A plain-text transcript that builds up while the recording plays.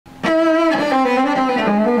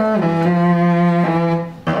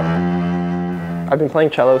I've been playing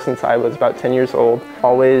cello since I was about 10 years old.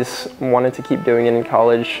 Always wanted to keep doing it in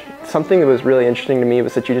college. Something that was really interesting to me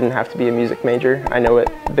was that you didn't have to be a music major. I know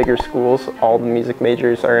at bigger schools, all the music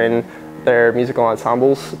majors are in their musical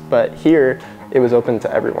ensembles, but here it was open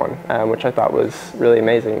to everyone, which I thought was really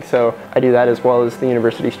amazing. So I do that as well as the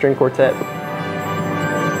University String Quartet.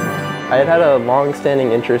 I had a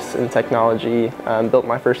long-standing interest in technology, built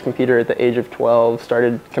my first computer at the age of 12,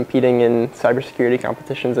 started competing in cybersecurity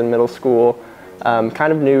competitions in middle school,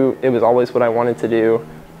 kind of knew it was always what I wanted to do,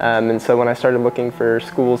 and so when I started looking for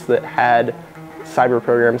schools that had cyber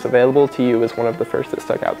programs available, TU was one of the first that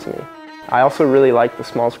stuck out to me. I also really liked the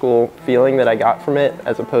small school feeling that I got from it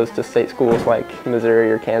as opposed to state schools like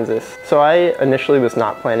Missouri or Kansas. So I initially was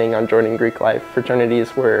not planning on joining Greek life.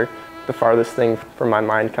 Fraternities were the farthest thing from my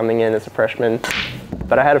mind coming in as a freshman.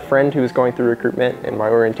 But I had a friend who was going through recruitment in my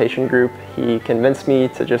orientation group. He convinced me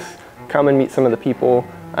to just come and meet some of the people.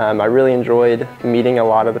 I really enjoyed meeting a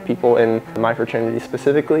lot of the people in my fraternity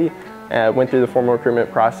specifically. Went through the formal recruitment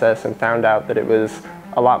process and found out that it was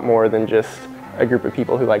a lot more than just a group of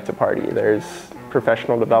people who like to party. There's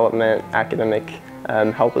professional development, academic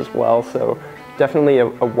help as well. So definitely a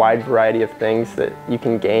wide variety of things that you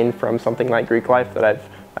can gain from something like Greek life that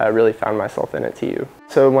I've really found myself in at TU.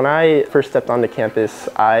 So when I first stepped onto campus,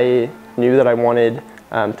 I knew that I wanted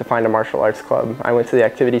to find a martial arts club. I went to the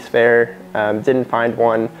activities fair, didn't find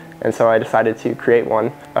one, and so I decided to create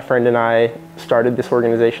one. A friend and I started this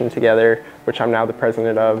organization together, which I'm now the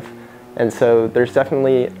president of. And so there's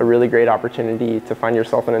definitely a really great opportunity to find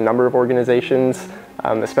yourself in a number of organizations,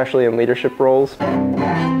 especially in leadership roles.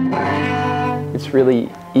 It's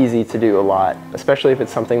really easy to do a lot, especially if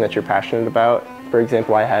it's something that you're passionate about. For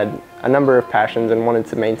example, I had a number of passions and wanted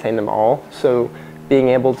to maintain them all. So being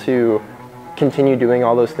able to continue doing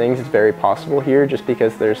all those things is very possible here just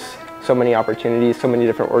because there's so many opportunities, so many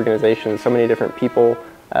different organizations, so many different people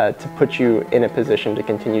to put you in a position to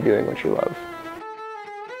continue doing what you love.